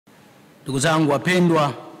Ndugu zangu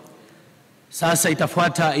wapendwa, sasa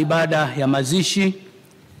itafuata ibada ya mazishi.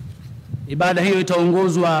 Ibada hiyo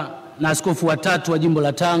itaongozwa na askofu wa 3 wa jimbo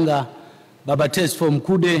la Tanga, Baba Tesfo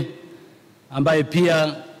Mkude, ambaye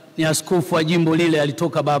pia ni askofu wa jimbo lile,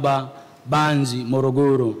 alitoka Baba Banzi,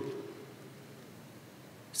 Morogoro.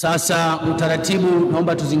 Sasa utaratibu,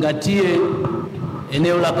 naomba tuzingatie,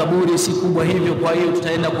 eneo la kaburi si kubwa hivyo, kwa hiyo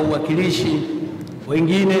tutaenda kwa uwakilishi.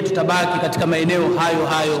 Wengine tutabaki katika maeneo hayo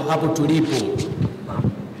hayo hapo tulipo.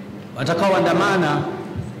 Watakaoandamana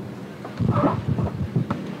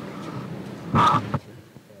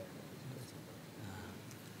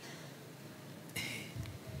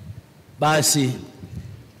basi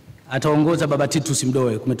ataongoza Baba Titus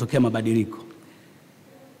Mdoe, kumetokea mabadiliko.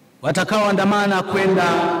 Watakaoandamana kwenda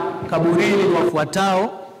kaburini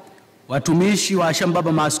wafuatao: watumishi wa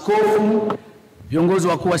shambaba, maaskofu, viongozi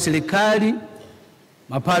wakuu wa serikali,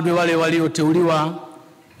 mapadre wale walioteuliwa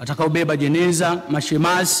watakaobeba jeneza,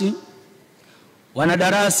 mashemasi,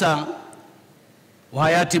 wanadarasa wa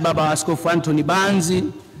hayati Baba Askofu Anthony Banzi,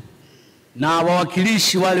 na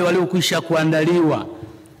wawakilishi wale waliokwisha kuandaliwa,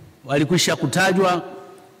 walikwisha kutajwa.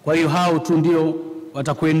 Kwa hiyo hao tu ndio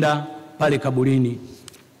watakwenda pale kaburini.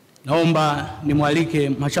 Naomba nimwalike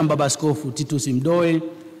mashamba Askofu Titus Mdoe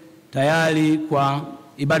tayari kwa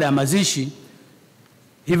ibada ya mazishi.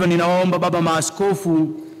 Hivyo ninaomba baba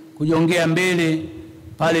maaskofu kujongea mbele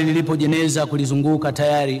pale lilipo jeneza, kulizunguka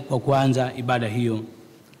tayari kwa kuanza ibada hiyo.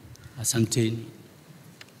 Asanteni.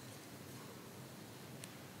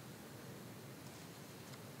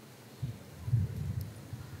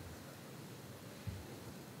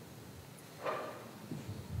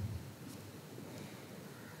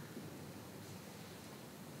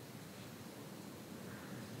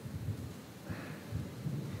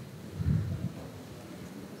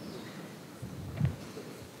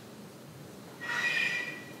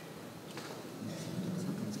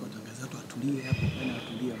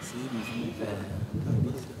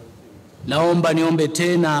 Naomba niombe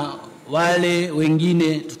tena wale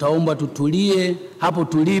wengine, tutaomba tutulie hapo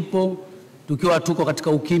tulipo tukiwa tuko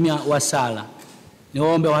katika ukimya wa sala.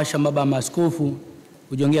 Niombe washa baba maaskofu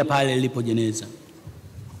kujongea pale lilipo jeneza.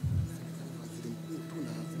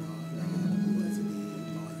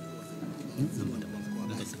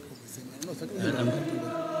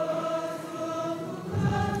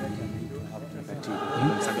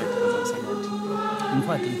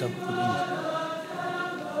 Mfuate mtakuja.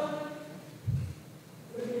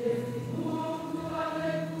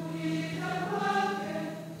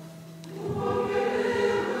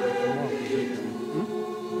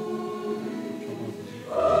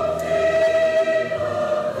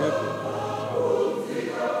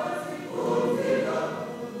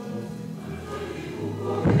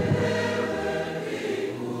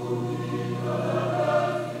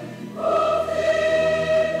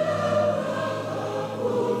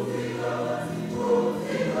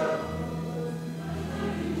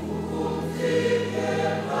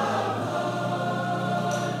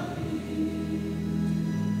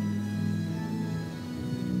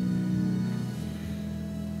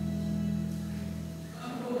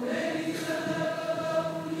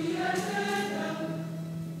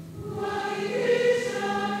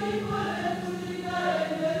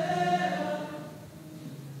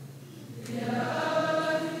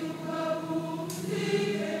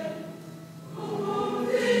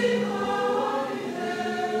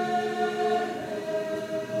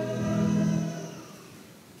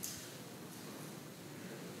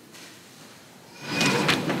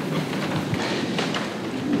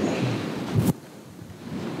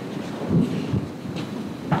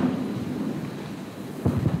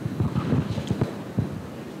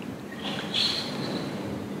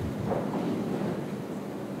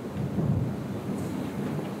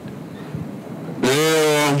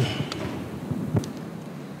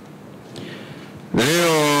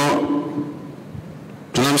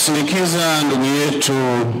 Tunamsindikiza ndugu yetu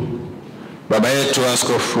baba yetu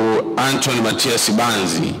Askofu Anthony Matias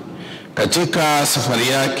Banzi katika safari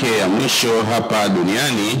yake ya mwisho hapa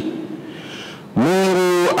duniani.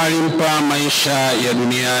 Mungu alimpa maisha ya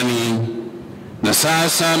duniani na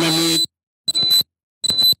sasa amemwita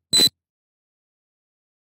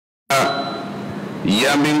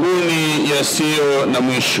ya mbinguni yasiyo na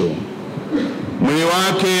mwisho. Mwili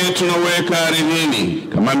wake tunaweka ardhini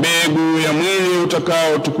kama mbegu ya mwili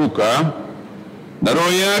utakaotukuka, na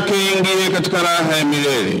roho yake ingie katika raha ya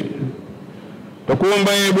milele.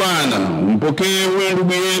 Tukuomba Ee Bwana, umpokee huyu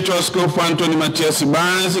ndugu yetu Askofu Anthony Matias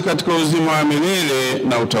Banzi katika uzima wa milele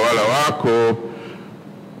na utawala wako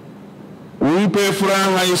umpe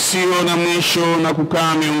furaha isiyo na mwisho na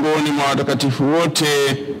kukaa miongoni mwa watakatifu wote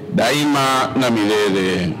daima na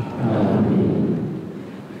milele.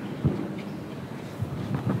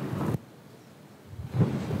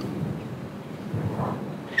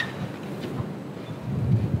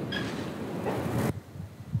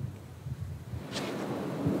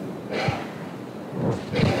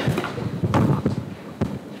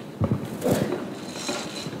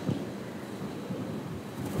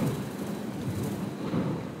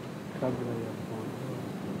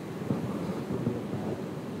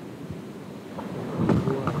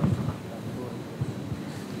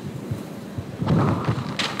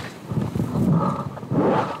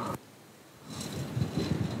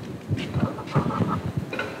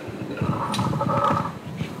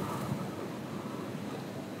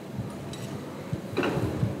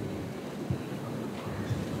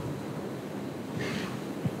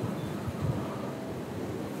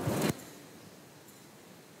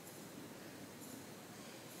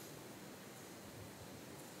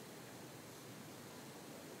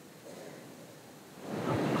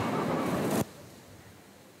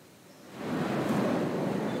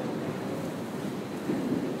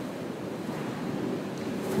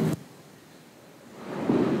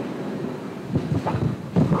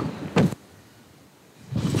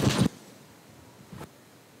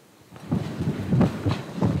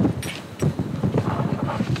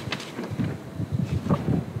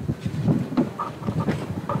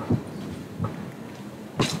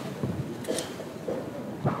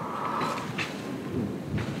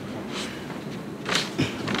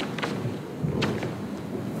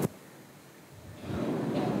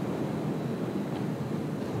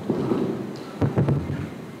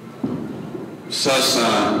 Sasa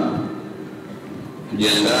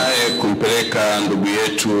jiandae kumpeleka ndugu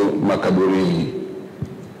yetu makaburini.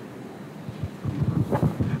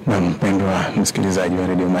 Na mpendwa msikilizaji wa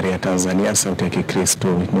Radio Maria Tanzania, sauti ya Kikristo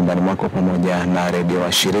nyumbani mwako pamoja na redio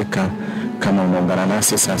wa shirika, kama unaungana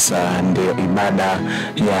nasi sasa, ndio ibada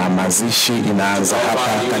ya mazishi inaanza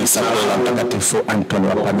hapa kanisa la Mtakatifu Antoni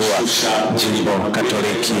wa Padua, jimbo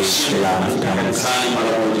Katoliki la Tanga.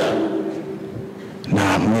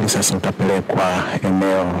 Na mwili sasa utapelekwa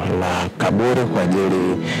eneo la kaburi kwa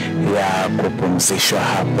ajili ya kupumzishwa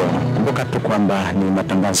hapo. Kumbuka tu kwamba ni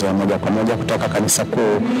matangazo ya moja kwa moja kutoka kanisa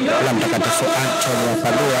kuu la Mtakatifu Antoni wa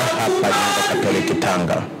Padua hapa jimbo Katoliki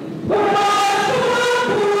Tanga.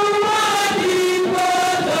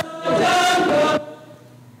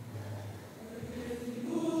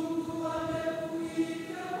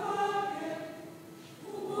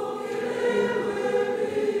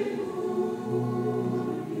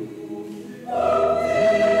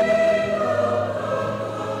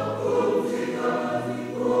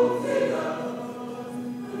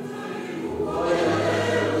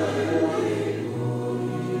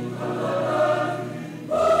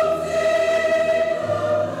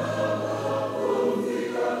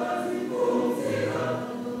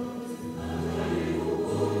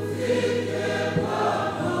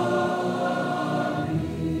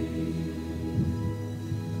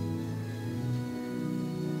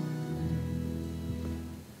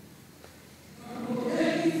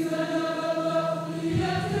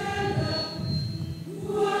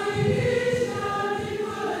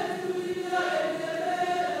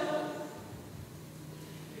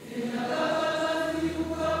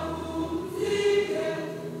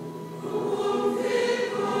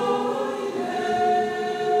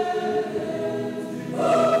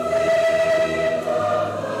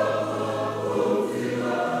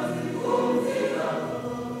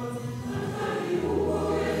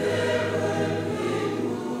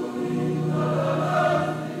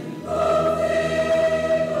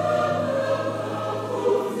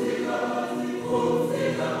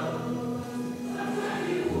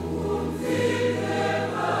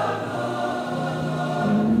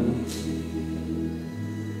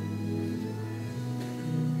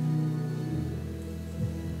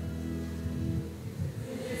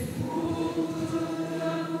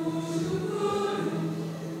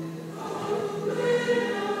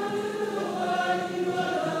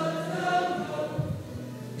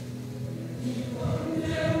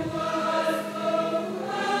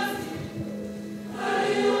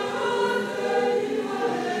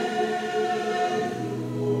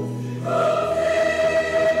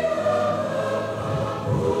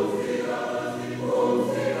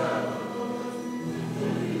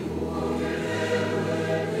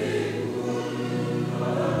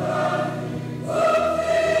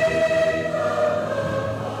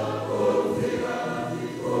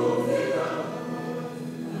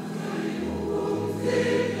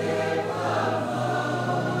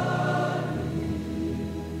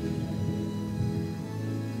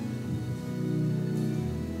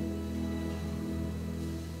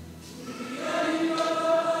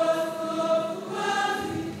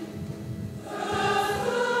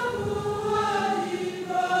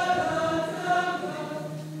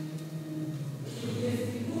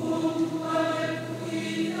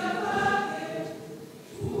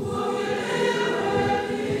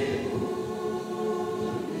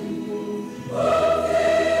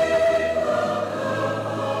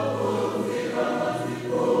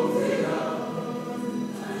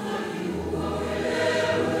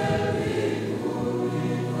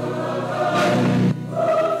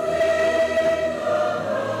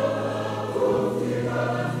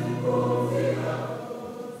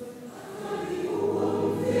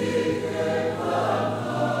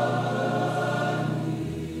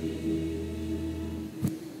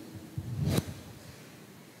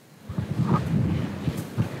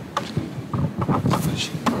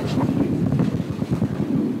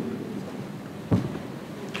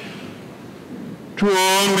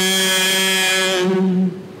 Tuombe.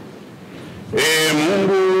 Ee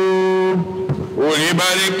Mungu,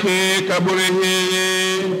 ulibariki kaburi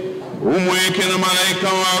hili, umweke na malaika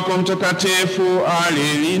wako mtakatifu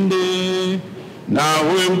alilinde, na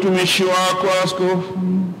huyu mtumishi wako Askofu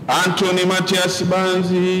Antoni Matias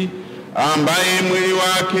Banzi, ambaye mwili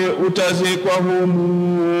wake utazikwa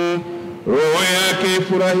humu, roho yake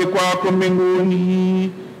ifurahi kwako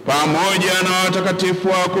mbinguni, pamoja na watakatifu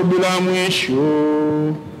wako bila mwisho.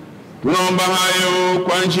 Tunaomba hayo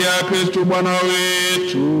kwa njia ya Kristo Bwana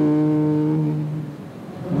wetu.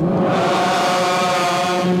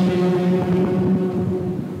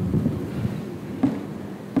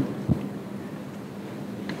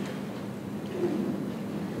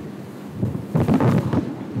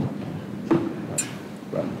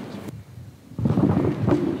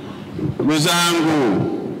 Ndugu zangu,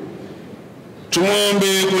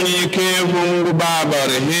 tumwombe kwa unyenyekevu Mungu Baba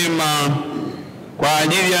rehema kwa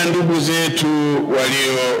ajili ya ndugu zetu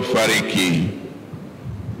waliofariki.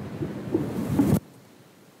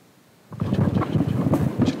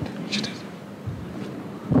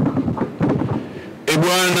 Ee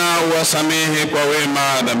Bwana, uwasamehe kwa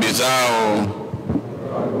wema dhambi zao,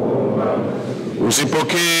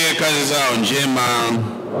 usipokee kazi zao njema.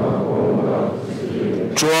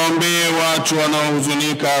 Tuombee watu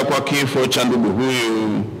wanaohuzunika kwa kifo cha ndugu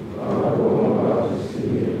huyu.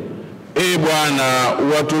 Ee Bwana,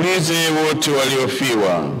 uwatulize wote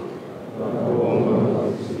waliofiwa.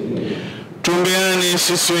 Tuombeane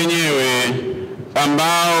sisi wenyewe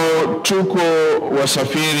ambao tuko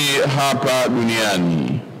wasafiri hapa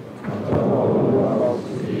duniani.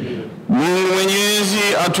 Mungu Mwenyezi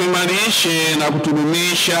atuimarishe na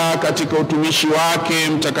kutudumisha katika utumishi wake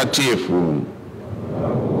mtakatifu.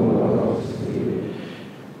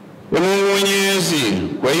 Mungu Mwenyezi,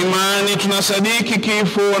 kwa imani tunasadiki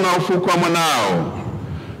kifo na ufufuko wa mwanao.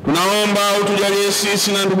 Tunaomba utujalie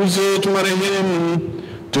sisi na ndugu zetu marehemu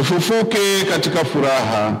tufufuke katika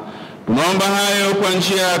furaha. Tunaomba hayo kwa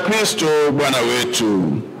njia ya Kristo Bwana wetu.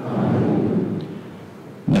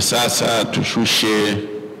 Na sasa tushushe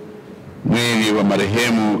mwili wa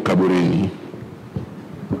marehemu kaburini.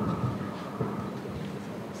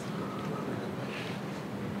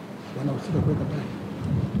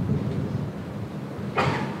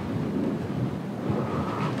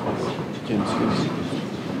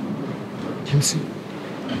 Kimsi.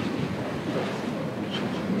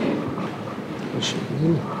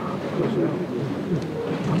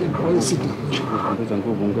 Ongeza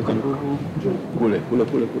nguvu. Kule.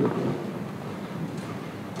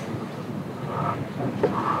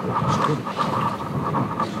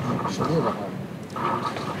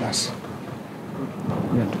 Basi.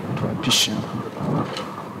 Tuapishe.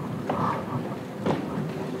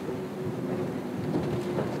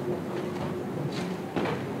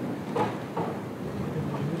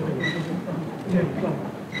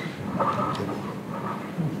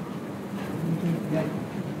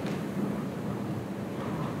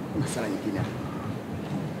 Masala nyingine.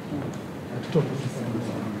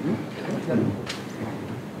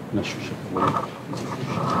 Nashusha.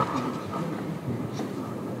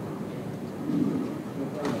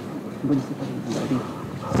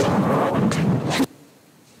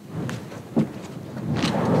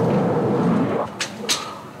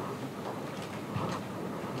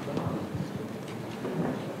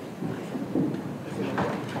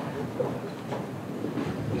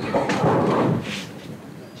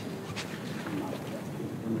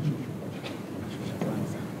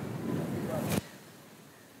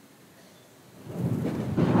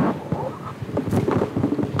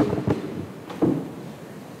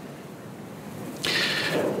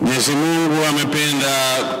 Mwenyezi Mungu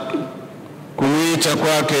amependa kumwita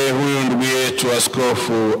kwake huyu ndugu yetu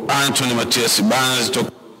Askofu Antoni Matias Banzi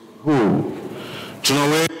huu.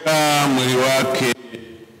 Tunaweka mwili wake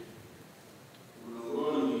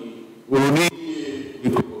urudie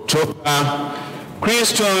kutoka.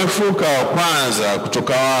 Kristo amefuka wa kwanza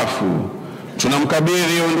kutoka wafu.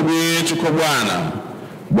 Tunamkabidhi ndugu yetu kwa Bwana.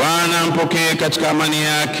 Bwana ampokee katika amani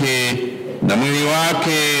yake na mwili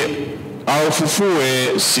wake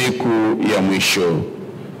aufufue siku ya mwisho.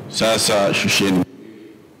 Sasa shusheni.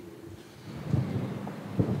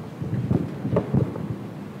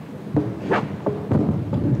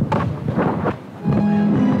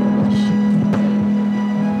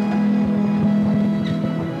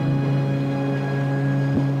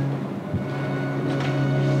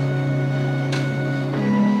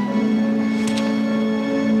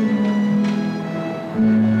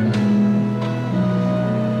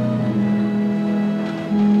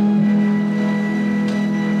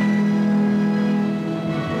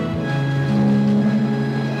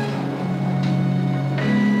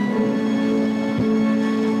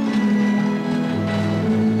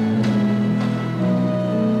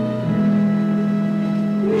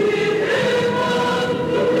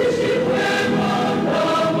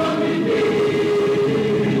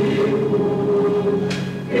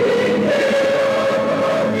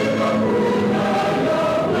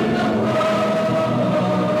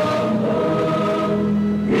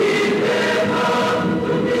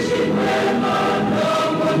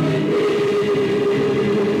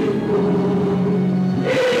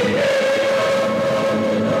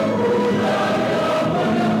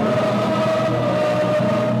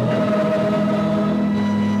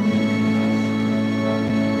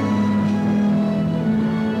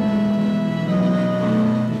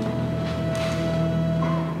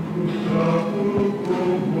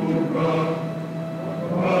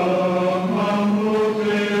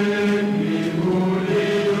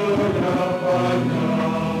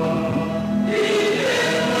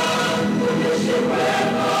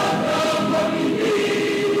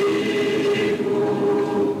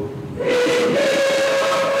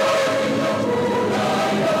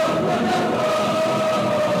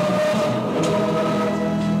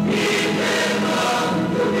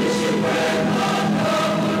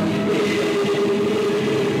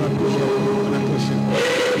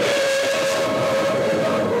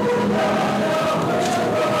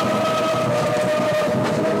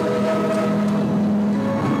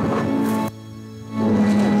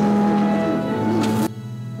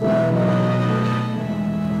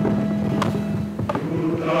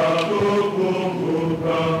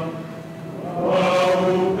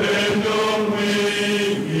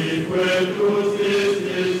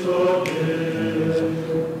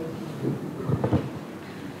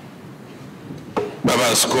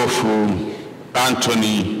 Askofu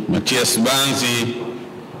Anthony Matias Banzi,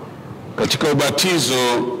 katika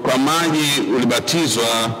ubatizo kwa maji ulibatizwa,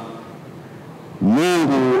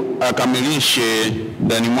 Mungu akamilishe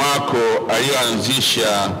ndani mwako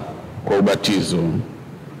aliyoanzisha kwa ubatizo.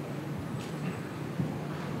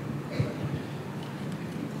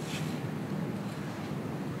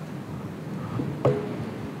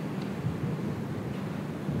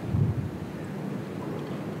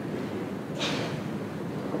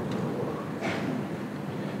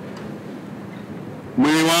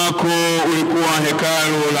 Mwili wako ulikuwa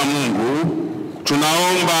hekalu la Mungu,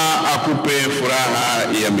 tunaomba akupe furaha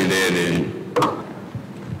ya milele.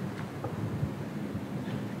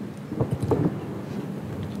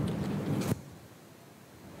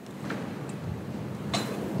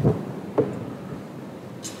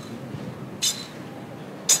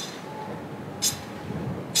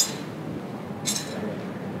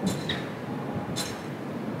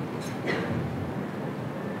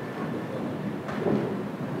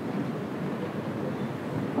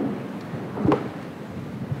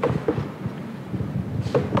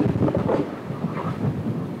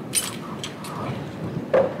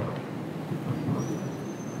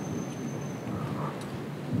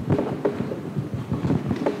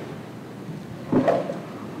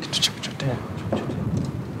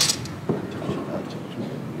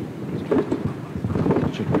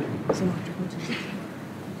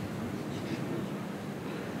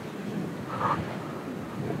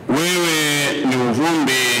 Wewe ni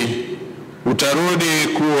uvumbi, utarudi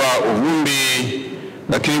kuwa uvumbi,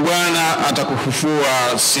 lakini Bwana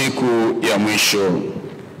atakufufua siku ya mwisho.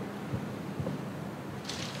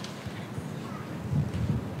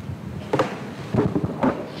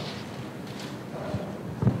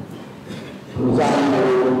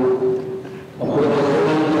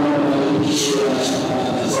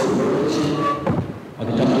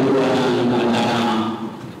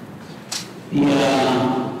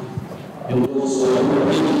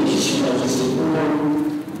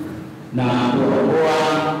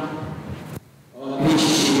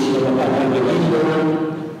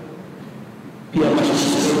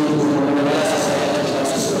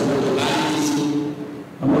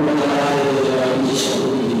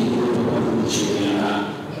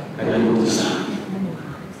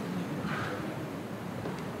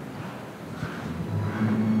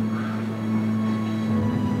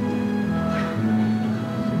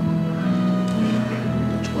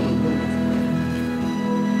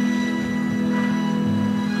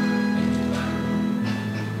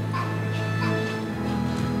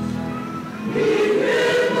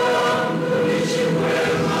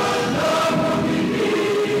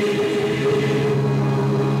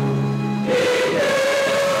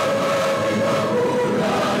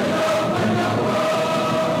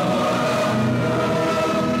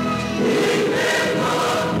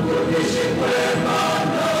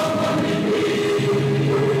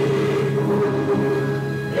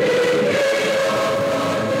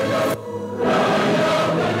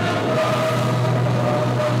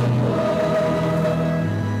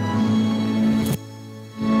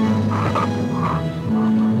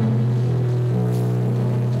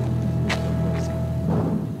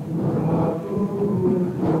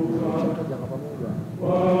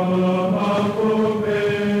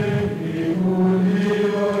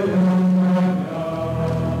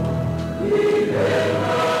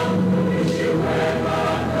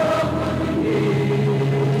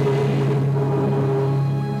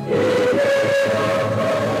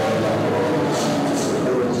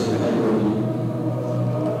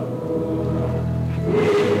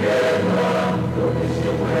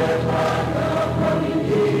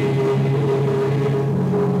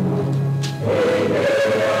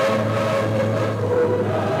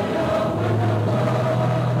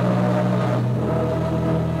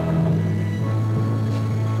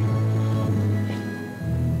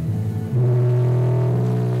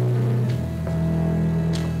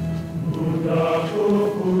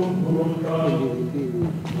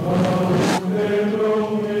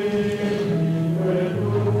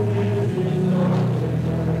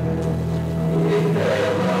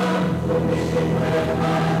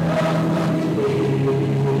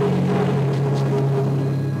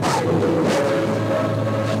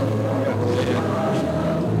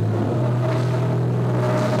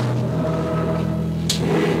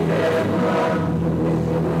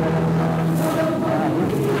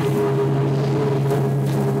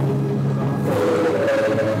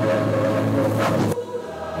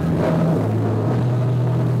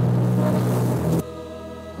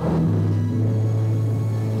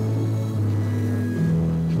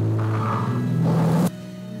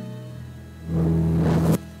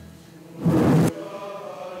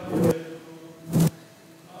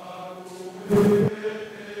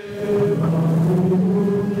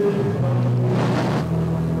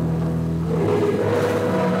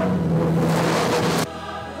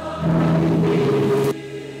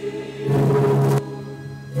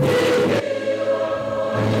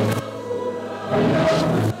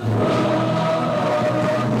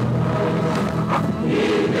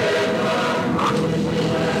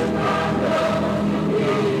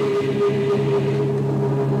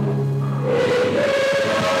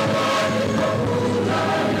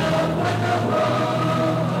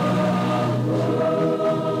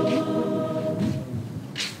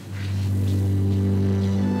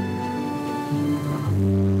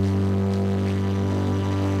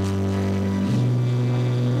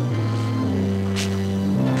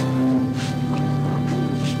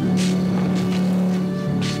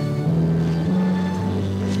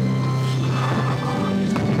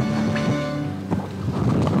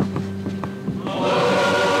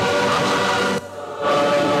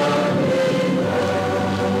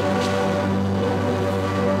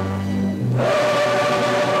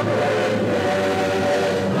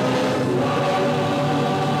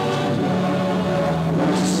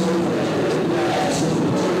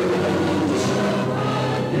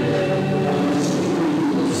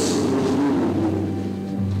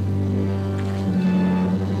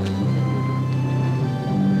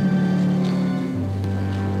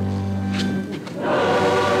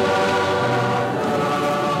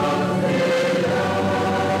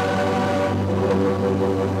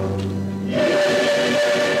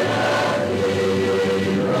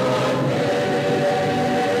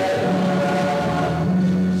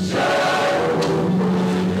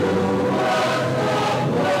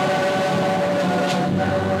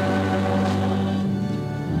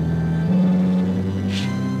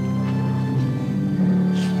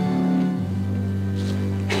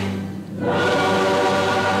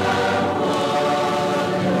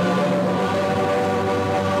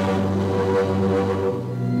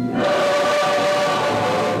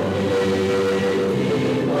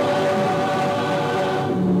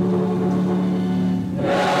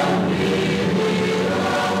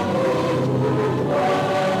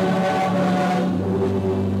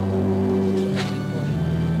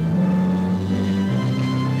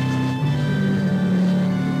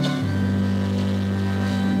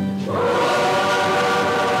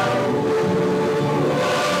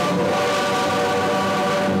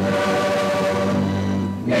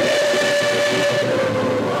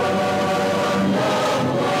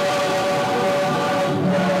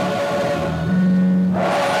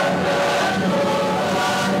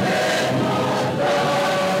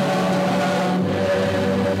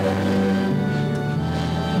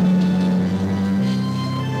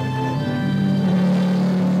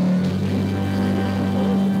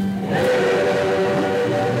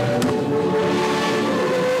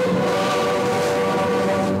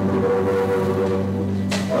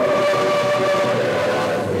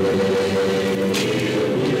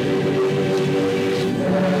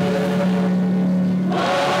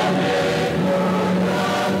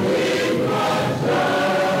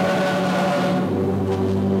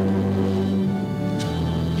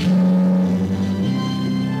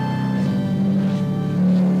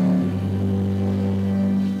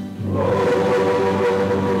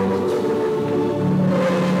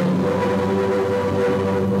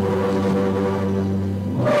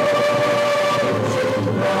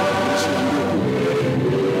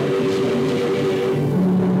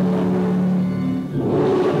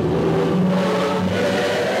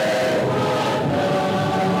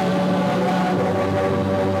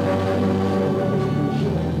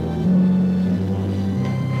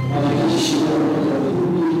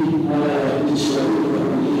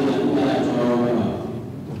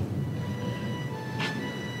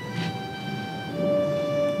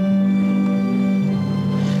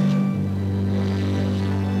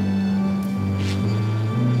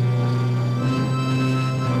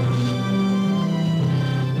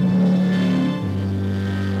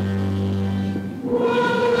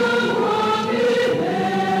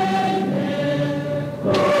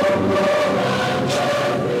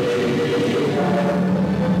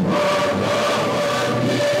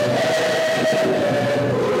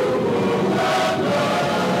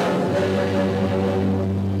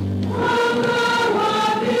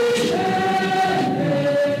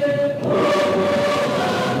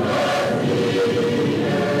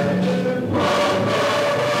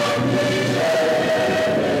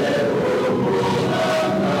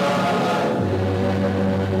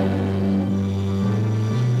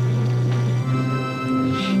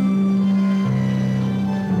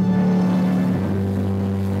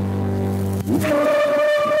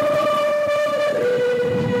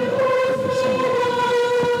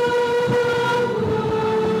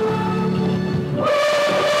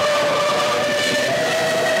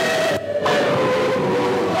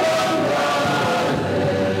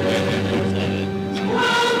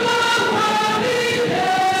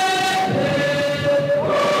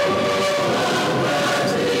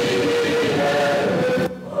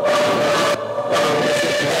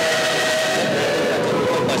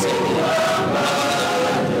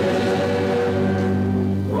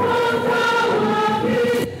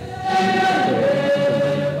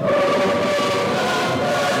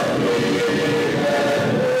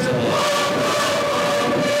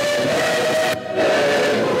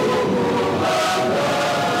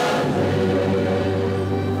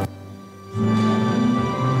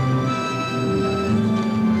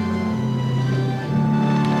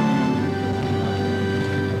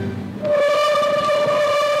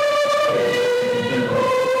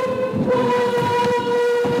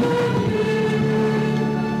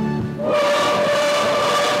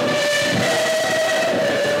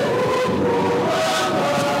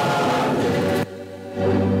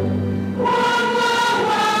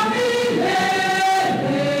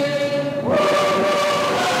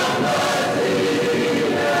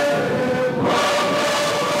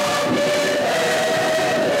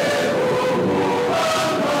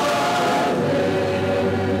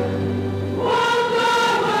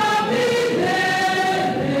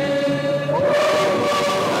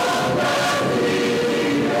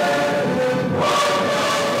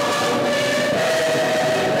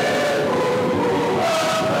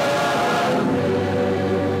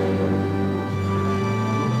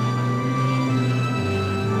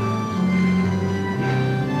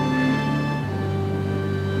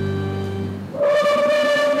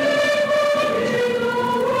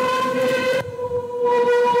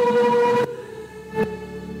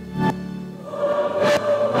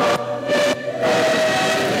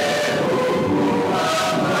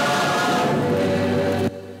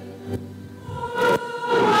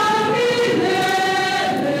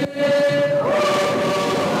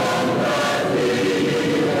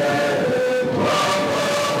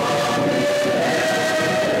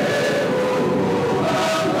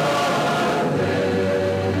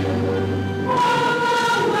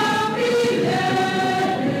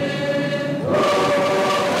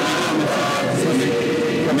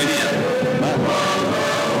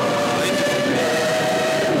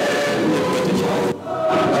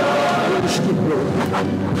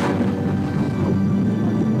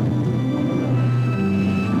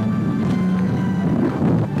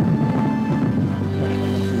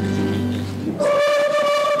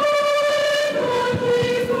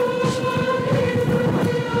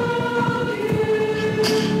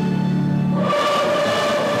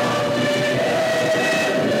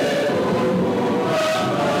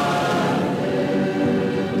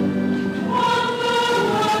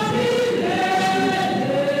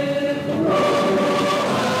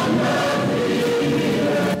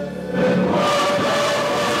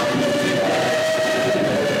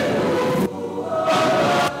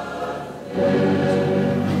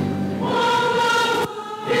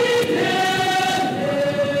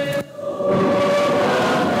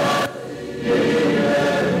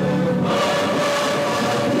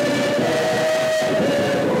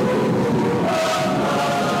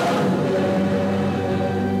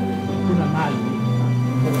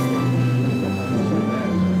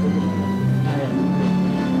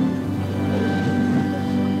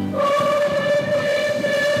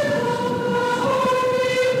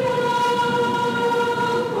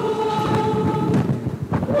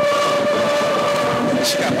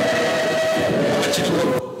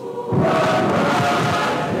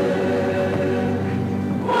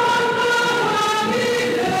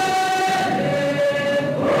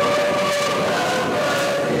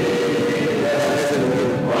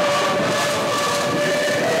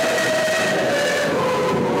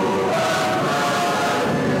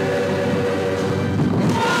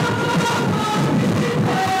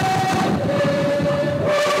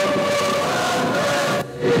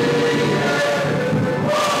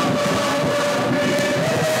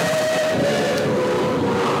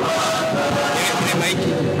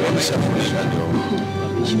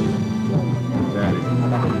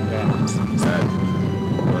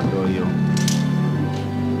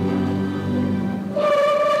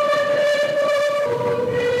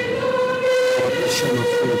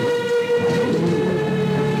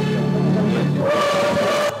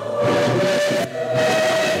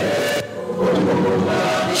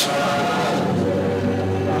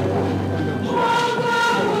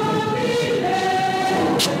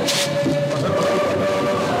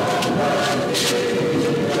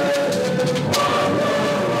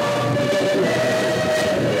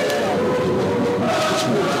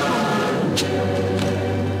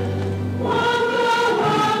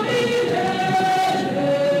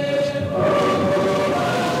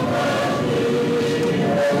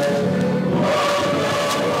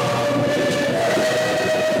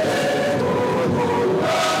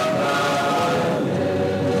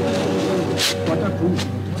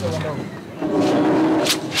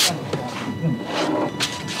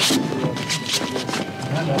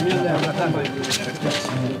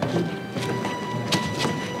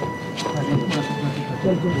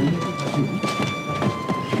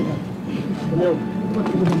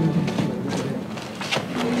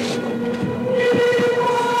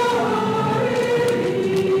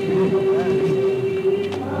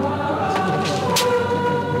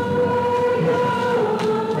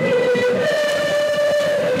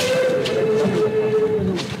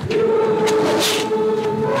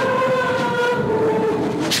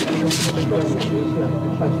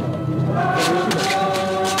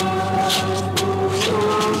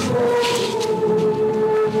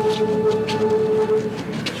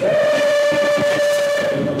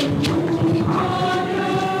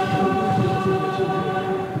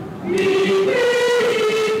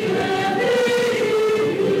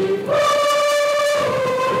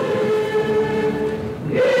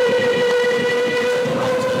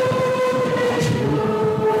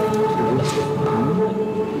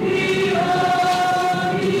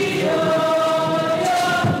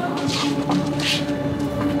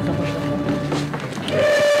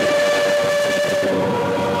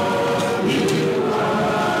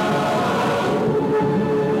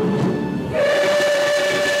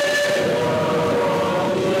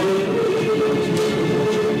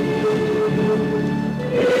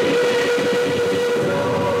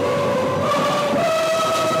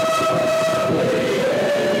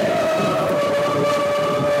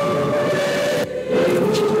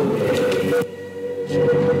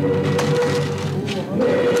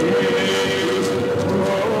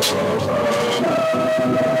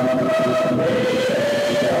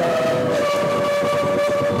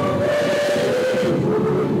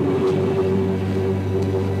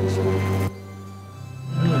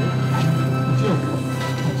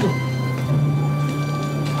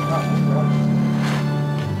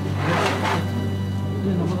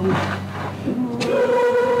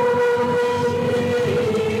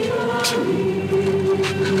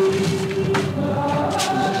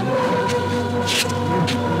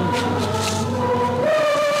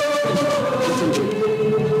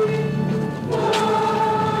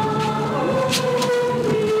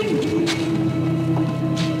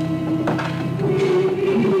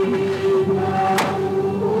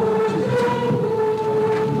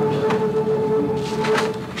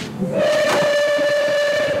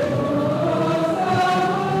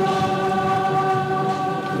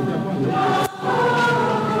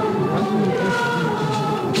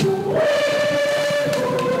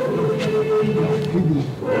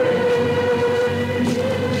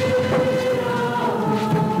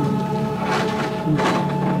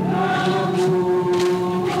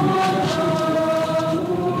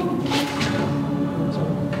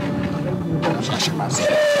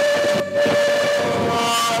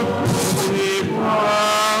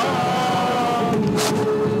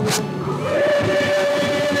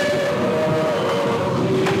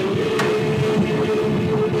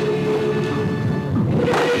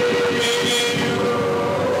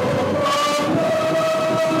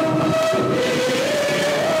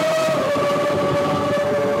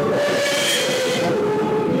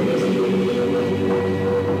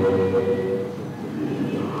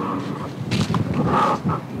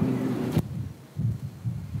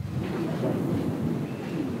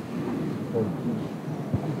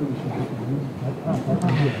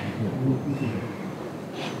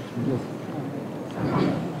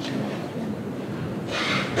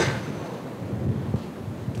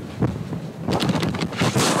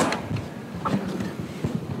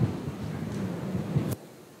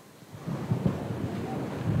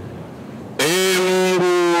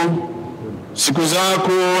 Siku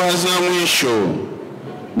zako hazina mwisho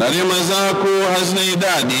na rehema zako hazina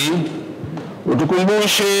idadi,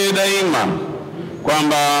 utukumbushe daima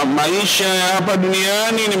kwamba maisha ya hapa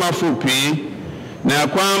duniani ni mafupi na ya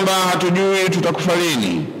kwamba hatujui tutakufa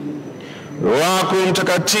lini. Roho wako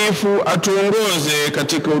Mtakatifu atuongoze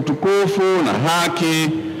katika utukufu na haki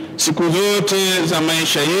siku zote za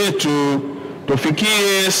maisha yetu,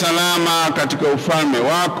 tufikie salama katika ufalme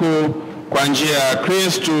wako kwa njia ya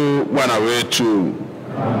Kristo Bwana wetu.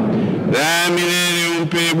 Raha milele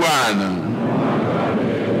umpe Bwana,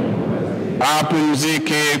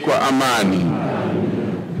 apumzike kwa amani.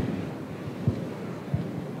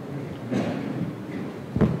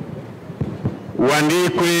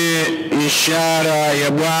 Uandikwe ishara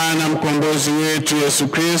ya Bwana mkombozi wetu Yesu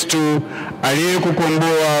Kristo,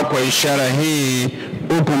 aliyekukomboa kwa ishara hii,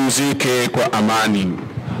 upumzike kwa amani.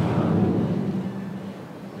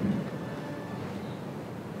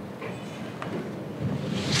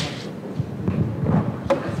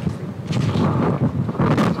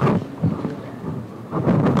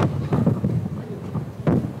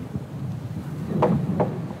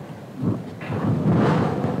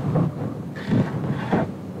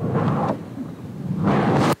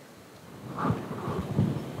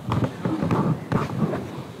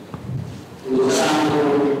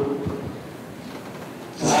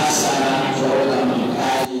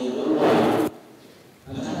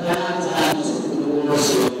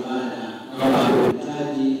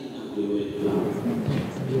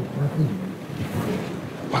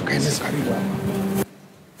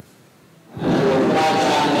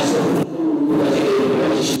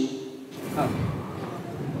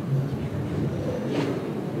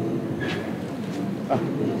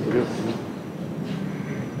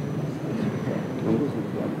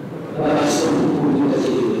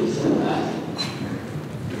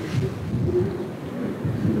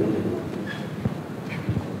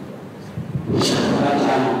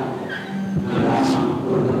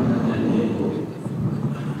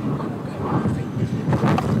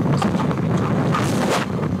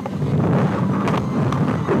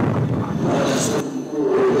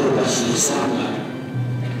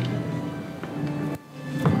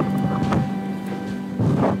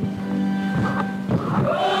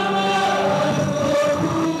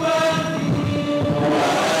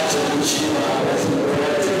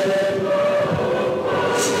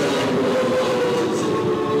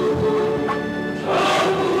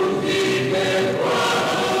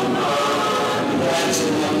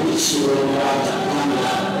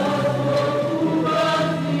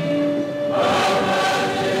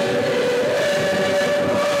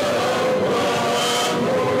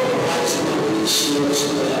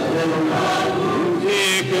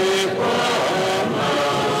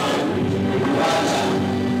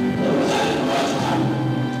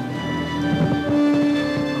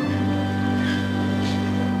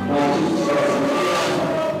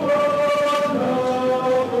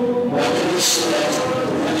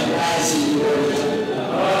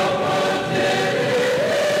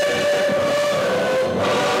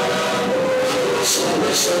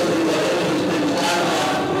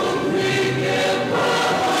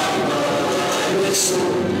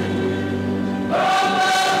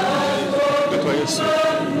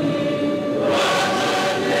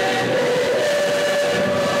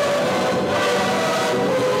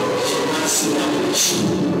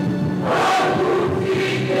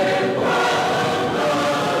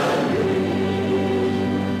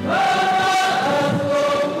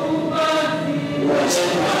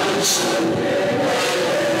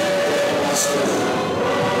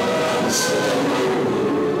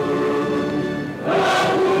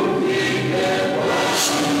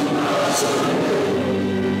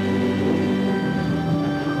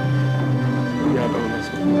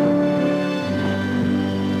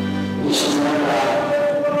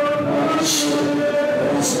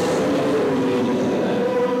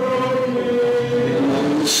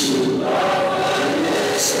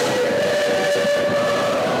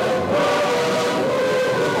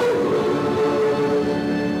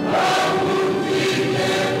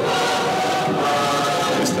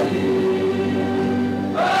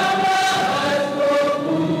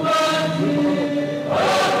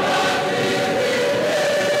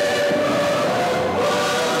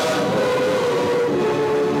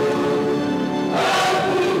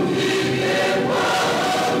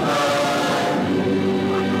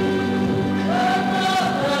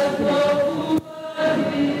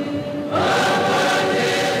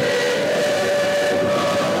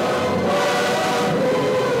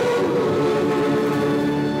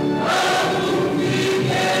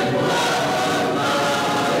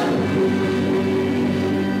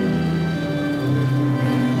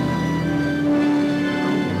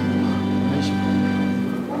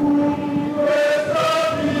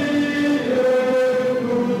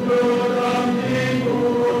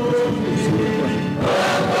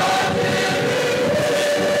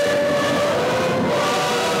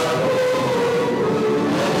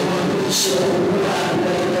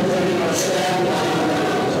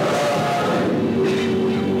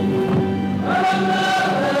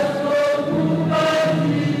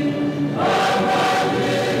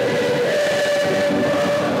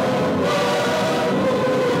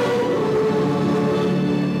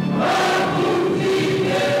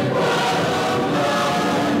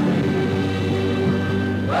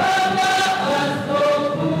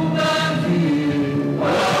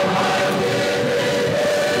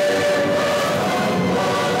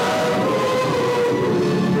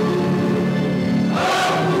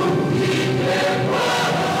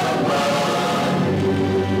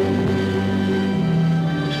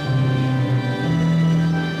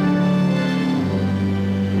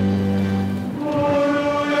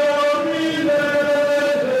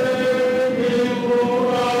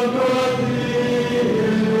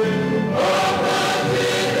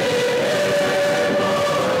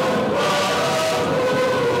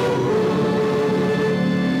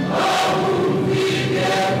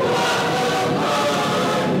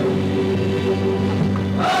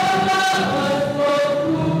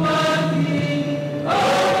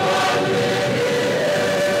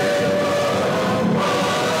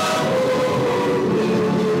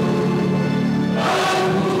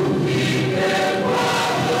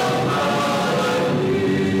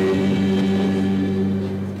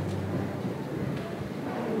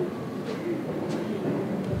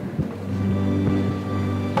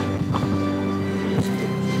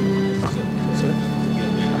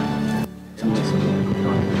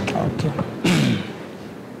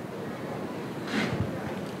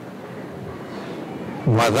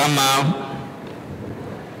 Tazama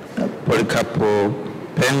Polikapo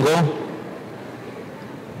Pengo,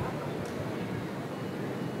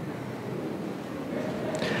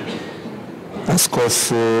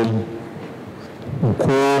 Askofu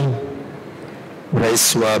Mkuu,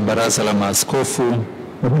 Rais wa Baraza la Maaskofu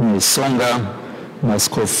Isonga,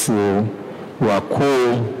 maaskofu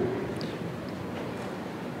wakuu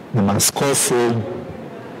na maaskofu,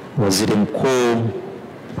 waziri mkuu,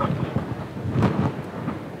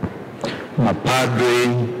 mapadri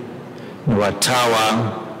na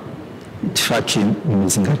watawa, itifaki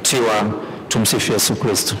imezingatiwa. Tumsifu Yesu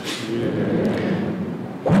Kristo.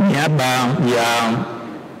 Kwa niaba ya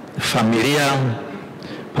familia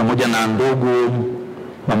pamoja na ndugu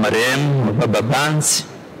wa marehemu wa Baba Banzi,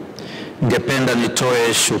 ningependa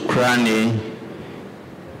nitoe shukrani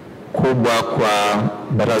kubwa kwa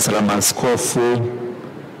Baraza la Maaskofu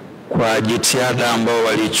kwa jitihada ambao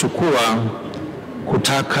walichukua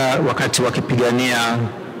kutaka wakati wakipigania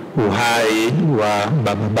uhai wa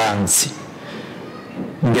Baba Banzi.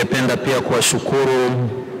 Ningependa pia kuwashukuru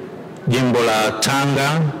jimbo la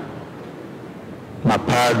Tanga,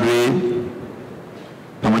 mapadri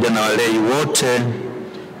pamoja na walei wote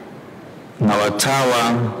na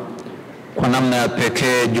watawa, kwa namna ya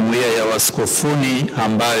pekee jumuiya ya waskofuni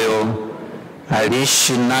ambayo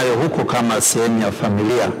aliishi nayo huko kama sehemu ya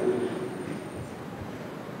familia.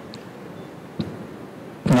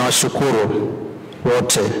 Nawashukuru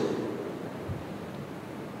wote.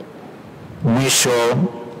 Mwisho,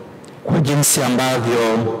 kwa jinsi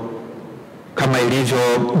ambavyo kama ilivyo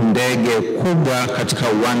ndege kubwa katika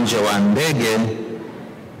uwanja wa ndege,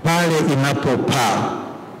 pale inapopaa,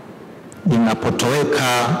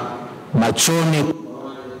 inapotoweka machoni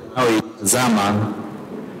au itazama,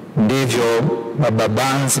 ndivyo Baba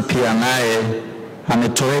Banzi pia naye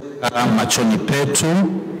ametoweka machoni petu,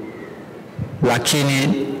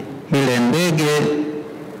 lakini ile ndege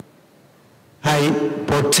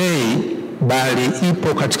haipotei, bali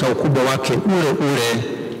ipo katika ukubwa wake ule ule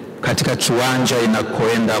katika kiwanja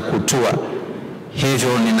inakoenda kutua.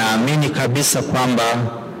 Hivyo ninaamini kabisa kwamba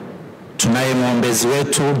tunaye mwombezi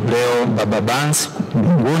wetu leo, Baba Banzi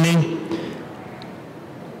mbinguni.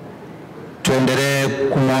 Tuendelee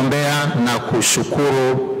kumwombea na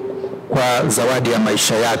kushukuru kwa zawadi ya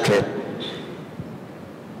maisha yake.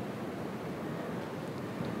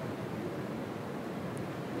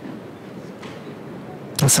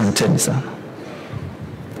 Asanteni sana.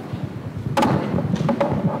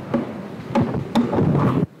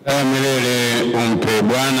 Milele umpe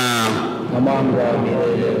Bwana,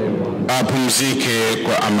 apumzike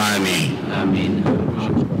kwa amani. Amin.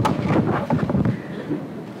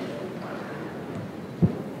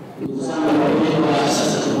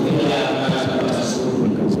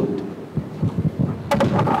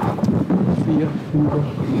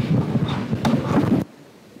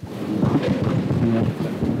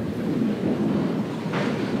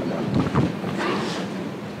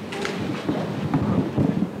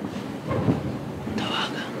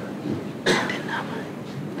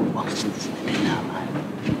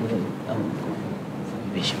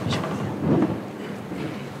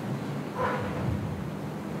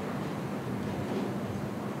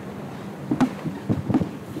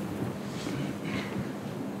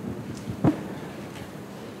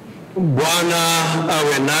 Bwana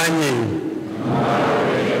awe nanyi.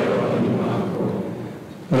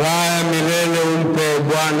 Raha ya milele umpe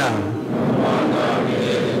Bwana,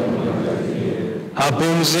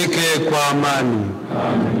 apumzike kwa amani.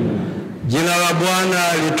 Jina la Bwana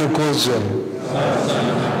litukuzwe.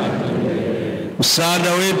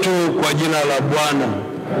 Msaada wetu kwa jina la Bwana.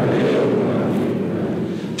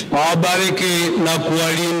 Awabariki na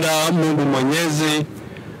kuwalinda Mungu Mwenyezi,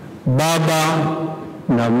 Baba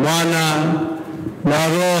na Mwana na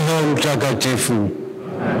Roho Mtakatifu.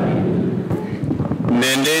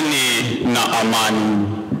 Nendeni na amani.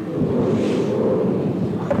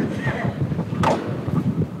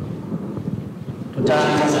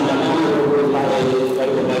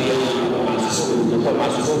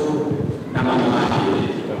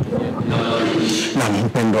 Na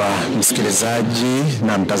mpendwa msikilizaji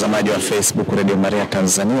na mtazamaji wa Facebook Radio Maria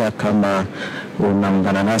Tanzania, kama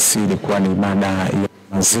unaungana nasi, ilikuwa ni ibada ya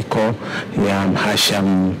maziko ya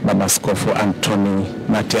Mhashamu Baba Askofu Antoni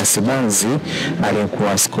Matias Banzi,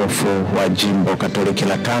 aliyekuwa askofu wa jimbo Katoliki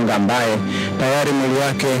la Tanga, ambaye tayari mwili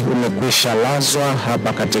wake umekwisha lazwa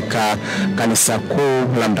hapa katika kanisa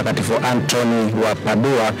kuu la Mtakatifu Antoni wa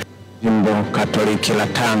Padua, jimbo Katoliki la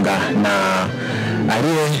Tanga. Na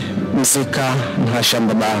aliyemzika Mhashamu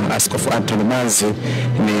Baba Askofu Antoni Banzi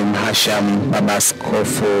ni Mhashamu Baba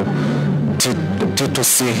Askofu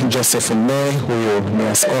Titus Joseph Mbe, huyu ni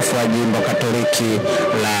askofu wa jimbo Katoliki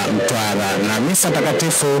la Mtwara, na misa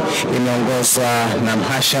takatifu imeongozwa na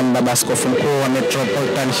mhasham baba askofu mkuu wa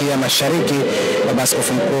Metropolitan hii ya Mashariki, baba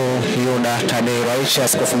askofu mkuu Yuda Tadei Raisha,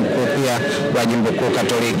 askofu mkuu pia wa jimbo kuu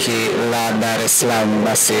Katoliki la Dar es Salaam.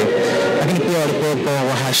 Basi lakini pia walikuwepo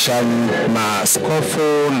wahasham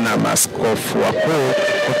maaskofu na maaskofu wakuu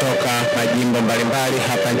kutoka majimbo mbalimbali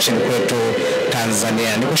hapa nchini kwetu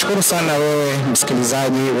Tanzania. Nikushukuru sana wewe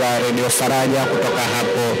msikilizaji wa Radio Faraja kutoka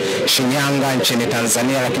hapo Shinyanga nchini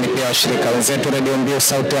Tanzania, lakini pia washirika wenzetu Radio Mbiu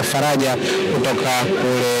Sauti ya Faraja kutoka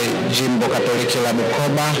kule jimbo Katoliki la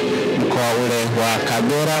Bukoba, mkoa ule wa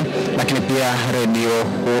Kagera, lakini pia Radio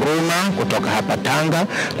Huruma kutoka hapa Tanga,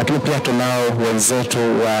 lakini pia tunao wenzetu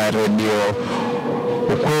wa Radio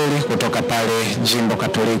Ukweli kutoka pale jimbo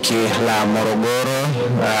Katoliki la Morogoro,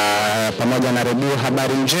 pamoja na redio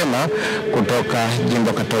Habari Njema kutoka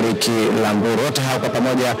jimbo Katoliki la Mbulu. Wote hao kwa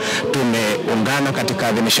pamoja tumeungana katika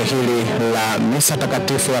adhimisho hili la misa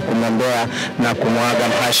takatifu ya kumwombea na kumwaga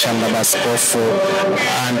mhasham baba askofu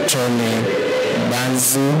Anthony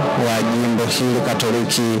Banzi wa jimbo hili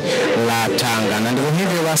Katoliki la Tanga. Na ndivyo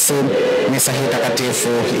hivyo basi misa hii takatifu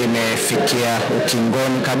imefikia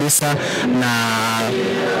ukingoni kabisa, na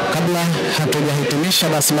kabla hatujahitimisha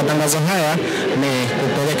basi matangazo haya ni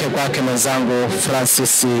kupeleke kwake mwenzangu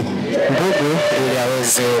Francis Ndugu ili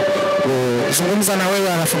aweze kuzungumza na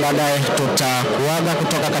wewe, alafu baadaye tutakuaga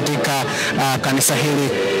kutoka katika kanisa hili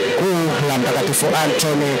kuu la Mtakatifu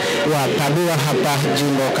Anthony wa Padua hapa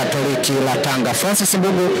jimbo Katoliki la Tanga. Francis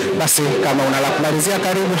Ndugu, basi kama unala kumalizia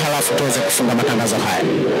karibu, halafu tuweze kufunga matangazo haya.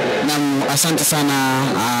 Naam, asante sana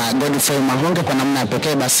Godfrey Mahonge kwa namna ya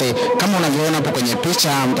pekee. Basi kama unavyoona hapo kwenye picha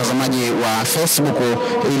mtazamaji wa Facebook,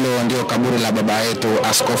 hilo ndio kaburi la baba yetu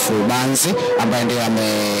Askofu Banzi ambaye ndiye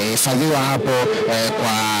amehifadhiwa hapo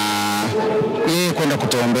kwa yeye kwenda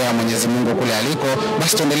kutuombea Mwenyezi Mungu kule aliko.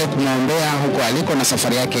 Basi tuendelee kumwombea huko aliko na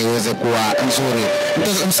safari yake iweze kuwa nzuri.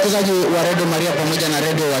 Msikilizaji wa Radio Maria pamoja na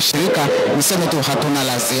radio wa shirika, niseme tu hatuna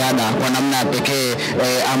la ziada kwa namna ya pekee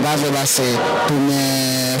ambavyo basi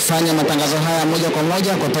tumefanya matangazo haya moja kwa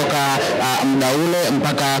moja kutoka muda ule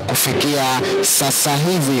mpaka kufikia sasa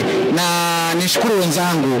hivi, na nishukuru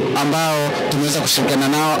wenzangu ambao tumeweza kushirikiana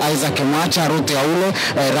nao, Isaac Mwacha, Ruth Yaule,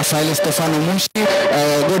 Rafael Stefano Mushi,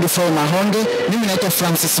 Godfrey Mahonge. Mimi naitwa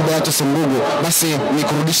Francis Beatus Mbugu. Basi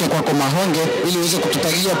nikurudishe kwako Mahonge ili uweze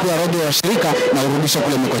kututajia pia radio wa shirika na urudishe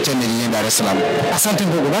kule Mikocheni jijini Dar es Salaam. Asante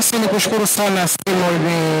Mbugu. Basi nikushukuru sana Simon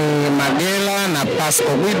Magela na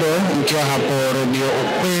Pasco Guido mkiwa hapo Radio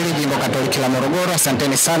Ukweli jimbo Katoliki la Morogoro.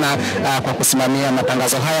 Asanteni sana kwa kusimamia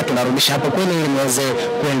matangazo haya. Tunarudisha hapo kwenu ili muweze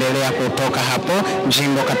kuendelea kutoka hapo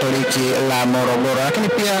jimbo Katoliki la Morogoro. Lakini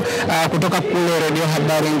pia kutoka kule Radio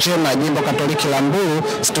Habari Njema jimbo Katoliki la Mbulu,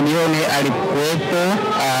 studioni alikuwepo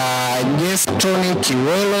Jestoni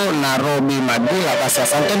Kiwelo na Robi Madila. Basi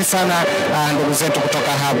asanteni sana ndugu zetu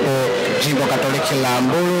kutoka hapo jimbo Katoliki la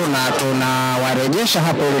Mbulu, na tunawarejesha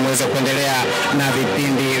hapo ili muweze kuendelea na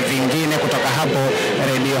vipindi vingine kutoka hapo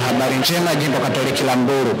Radio Habari Njema jimbo Katoliki la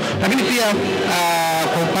Mbulu. Lakini pia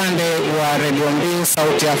kwa upande wa Radio Mbiu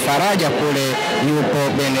Sauti ya Faraja kule yupo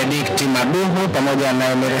Benedict Maduhu pamoja na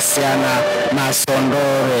Emeresiana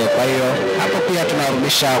Masondore. Kwa hiyo hapo pia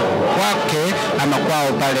tunarudisha kwake ama kwao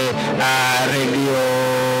pale Radio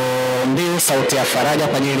Mbiu Sauti ya Faraja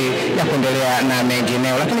kwa ajili ya kuendelea na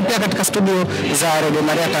mengineo. Lakini pia katika studio za Radio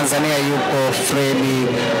Maria Tanzania yupo Freddy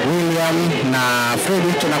William. Na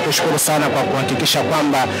Freddy, tunakushukuru sana kwa kuhakikisha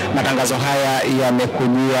kwamba matangazo haya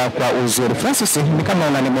yamekujia kwa uzuri. Francis, ni kama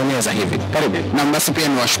unanibonyeza hivi. Karibu. Na basi pia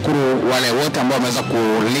niwashukuru wale wote ambao wameweza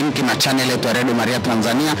kulink na channel yetu ya Radio Maria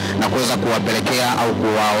Tanzania na kuweza kuwapelekea au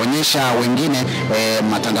kuwaonyesha wengine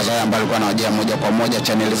matangazo haya ambayo yalikuwa yanawajia moja kwa moja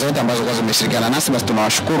channel zote ambazo kwa zimeshirikiana nasi. Basi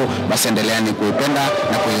tunawashukuru. Basi endeleeni kuipenda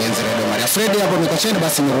na kuienzi Radio Maria. Freddy hapo Mikocheni,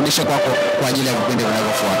 basi nirudishe kwako kwa ajili ya vipindi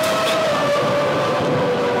vinavyofuata.